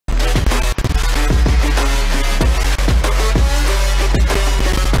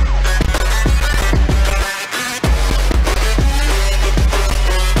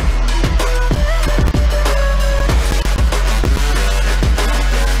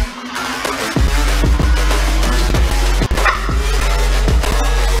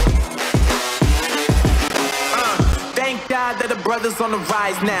brothers on the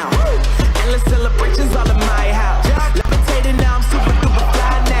rise now. Endless celebrations all in my house. Levitating now, I'm super duper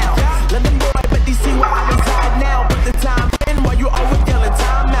fly now. London boy, but they see where I reside now. Put the time in while you always yelling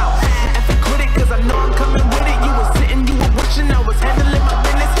time out. And if quit it, cause I know I'm coming with it. You were sitting, you were wishing I was handling my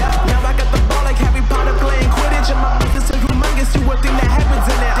business. Now I got the ball like Harry Potter playing Quidditch. And my business is humongous, you would think that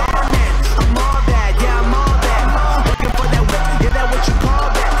happens in there. Damn man, I'm all that, yeah, I'm all that. Looking for that whip, yeah, that what you call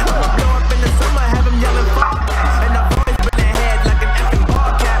that. I'ma blow up in the summer, have them yelling fuck. And I've always been ahead like an effing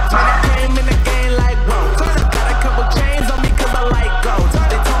ball cap. Man, I came in the game like whoa. Got a couple chains on me cause I like gold.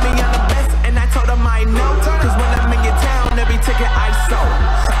 They told me I'm the best and I told them I know. Cause when I'm in your town, every ticket I sold.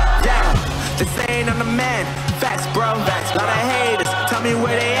 Yeah, they saying I'm the man. Facts, bro. Facts. Lot of haters. Tell me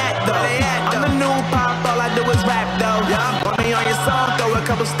where they at though. I'm the new pop, all I do is rap though. Want me on your song, throw a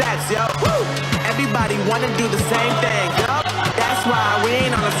couple stacks, yo. Woo. Everybody wanna do the same thing, yo. That's why we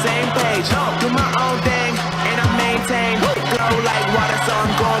ain't on the same page. Do my own thing and I maintain. Flow like water, so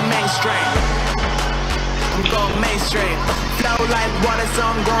I'm going mainstream. I'm going mainstream. Flow like water, so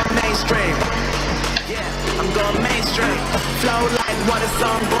I'm going mainstream. Yeah, I'm going mainstream. Flow like water, so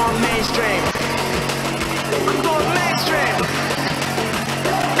I'm going mainstream. I'm going mainstream.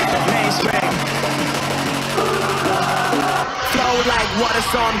 Mainstream. Flow like water,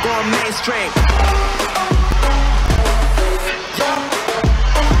 so I'm going mainstream. So I'm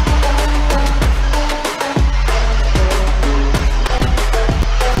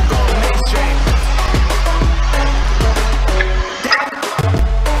going mainstream.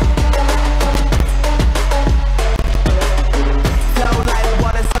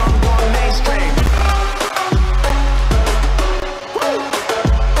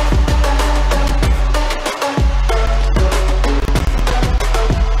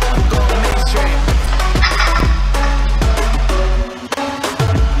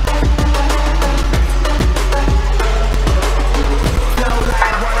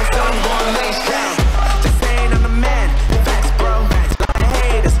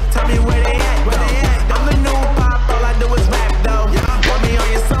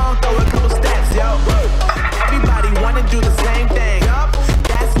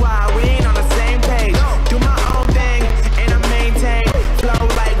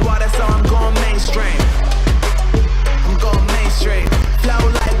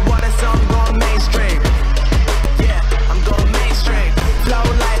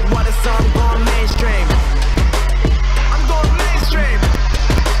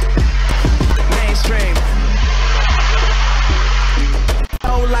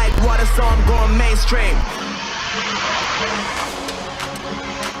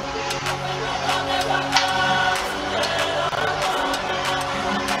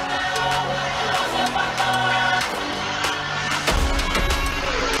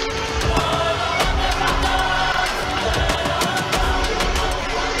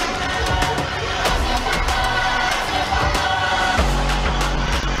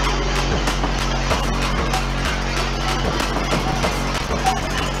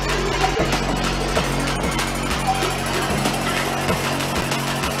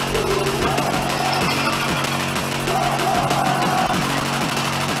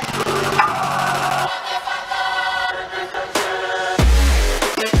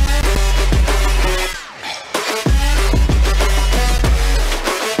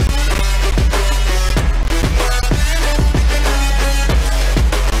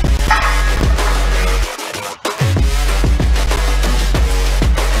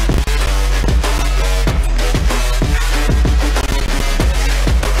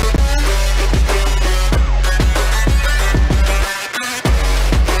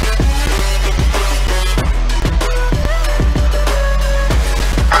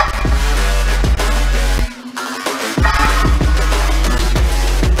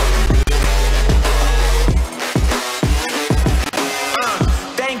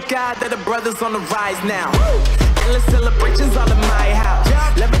 That the brothers on the rise now. Endless celebrations all in my house.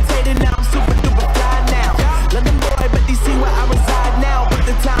 Levitating now, I'm super duper fly now. London boy, but they see where I reside now. Put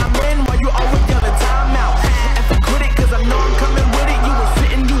the time in while you always yelling time out. And for quit it, cause I know I'm coming with it. You were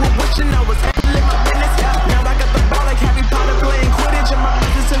sitting, you were wishing I was handling my business. Now I got the ball like Harry Potter playing Quidditch. And my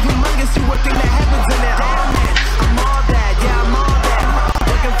business is humongous, you would think that happens in there. Damn man, I'm all that, yeah, I'm all that.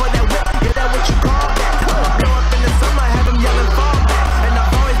 Looking for that whip, yeah, that what you call that. Blow up in the summer, have them yelling fall back. And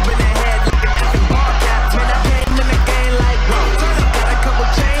I've always been ahead like an effing ball cap. Man, I came in the game like whoa. Got a couple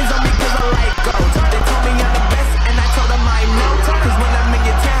chains on me cause I like gold. They told me I'm the best and I told them I know. Cause when I'm in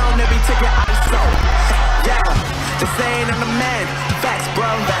your town, every ticket I sold. Yeah, they saying I'm the man. Facts, bro.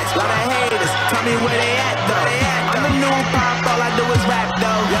 Facts. Lot of haters. Tell me where they at though. I'm the new pop, all I do is rap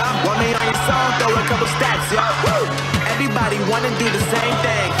though. Want me on your song, throw a couple stacks, yo. Woo. Everybody wanna do the same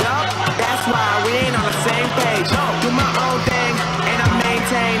thing. That's why we ain't on the same page. Do my own thing and I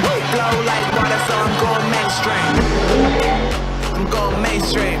maintain. Flow like water, so I'm going mainstream. I'm going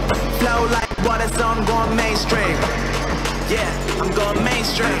mainstream. Flow like water, so I'm going mainstream. Yeah, I'm going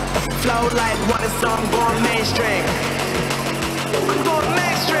mainstream. Flow like water, so I'm going mainstream. I'm going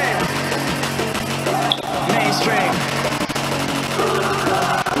mainstream. Mainstream.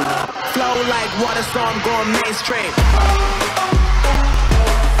 Flow like water, so I'm going mainstream.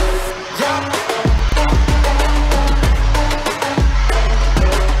 Yeah.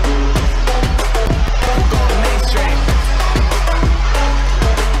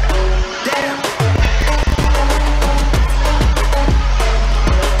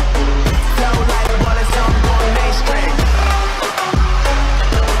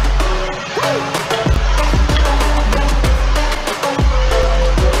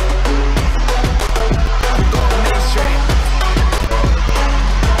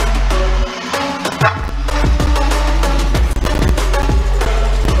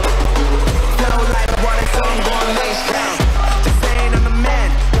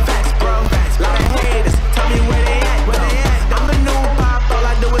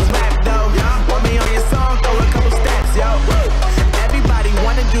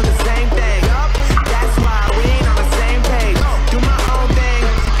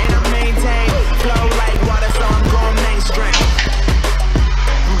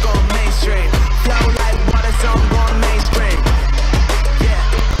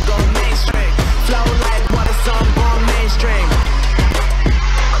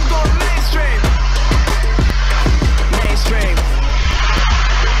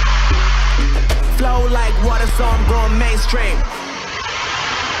 So I'm going mainstream.